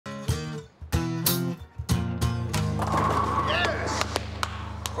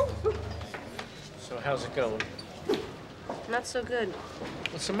how's it going? Not so good.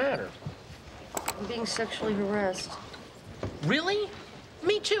 What's the matter? I'm being sexually harassed. Really?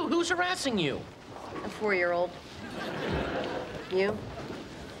 Me too. Who's harassing you? A 4-year-old. You?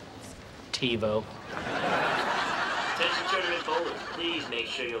 TiVo. Attention tournament bowlers, please make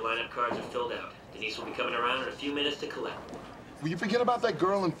sure your lineup cards are filled out. Denise will be coming around in a few minutes to collect. Will you forget about that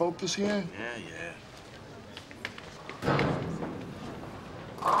girl in focus here? Yeah.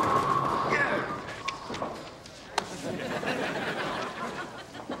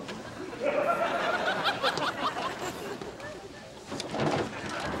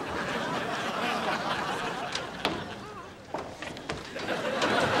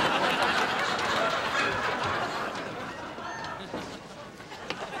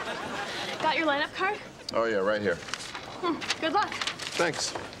 Got your lineup card? Oh, yeah, right here. Good luck.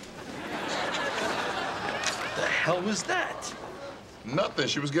 Thanks. The hell was that? Nothing.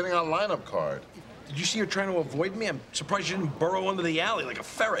 She was getting our lineup card. Did you see her trying to avoid me? I'm surprised she didn't burrow under the alley like a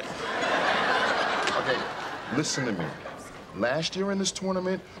ferret. Okay, listen to me. Last year in this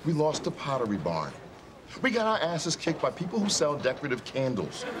tournament, we lost to Pottery Barn. We got our asses kicked by people who sell decorative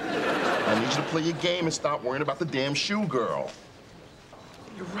candles. I need you to play your game and stop worrying about the damn shoe girl.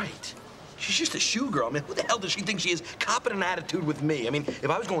 You're right. She's just a shoe girl. I mean, who the hell does she think she is? Copping an attitude with me. I mean, if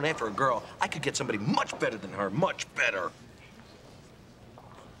I was going after a girl, I could get somebody much better than her, much better.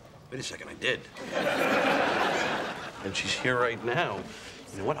 Wait a second, I did. And she's here right now.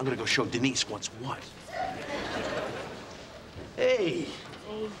 You know what? I'm gonna go show Denise what's what. Hey.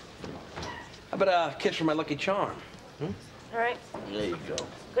 Hey. How about a kiss from my lucky charm? All right. There you go.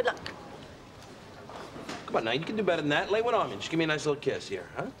 Good luck. Come on now, you can do better than that. Lay one on me. Just give me a nice little kiss here,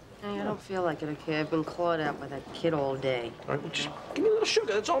 huh? Hey, I don't feel like it, okay? I've been clawed out by that kid all day. All right, well, just give me a little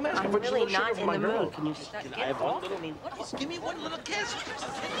sugar. That's all I'm asking I'm for. Just a really little not sugar for in my the girl. mood. Can you stop? Can I Get have off? one little? I mean, what is... Give me one little kiss.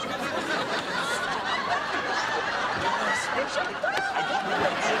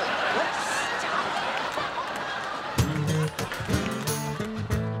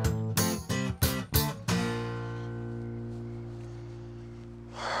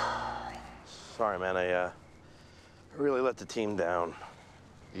 Sorry, man. I really let the team down.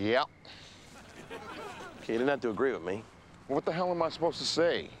 Yep. Okay, you didn't have to agree with me. What the hell am I supposed to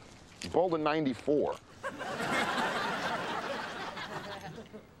say? You bowled a 94.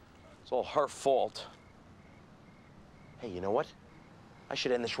 It's all her fault. Hey, you know what? I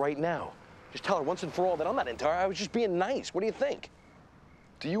should end this right now. Just tell her once and for all that I'm not into her. I was just being nice. What do you think?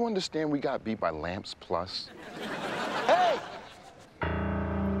 Do you understand we got beat by Lamps Plus? Hey!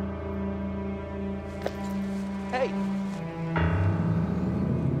 Hey!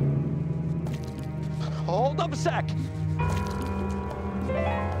 Hold up a sec.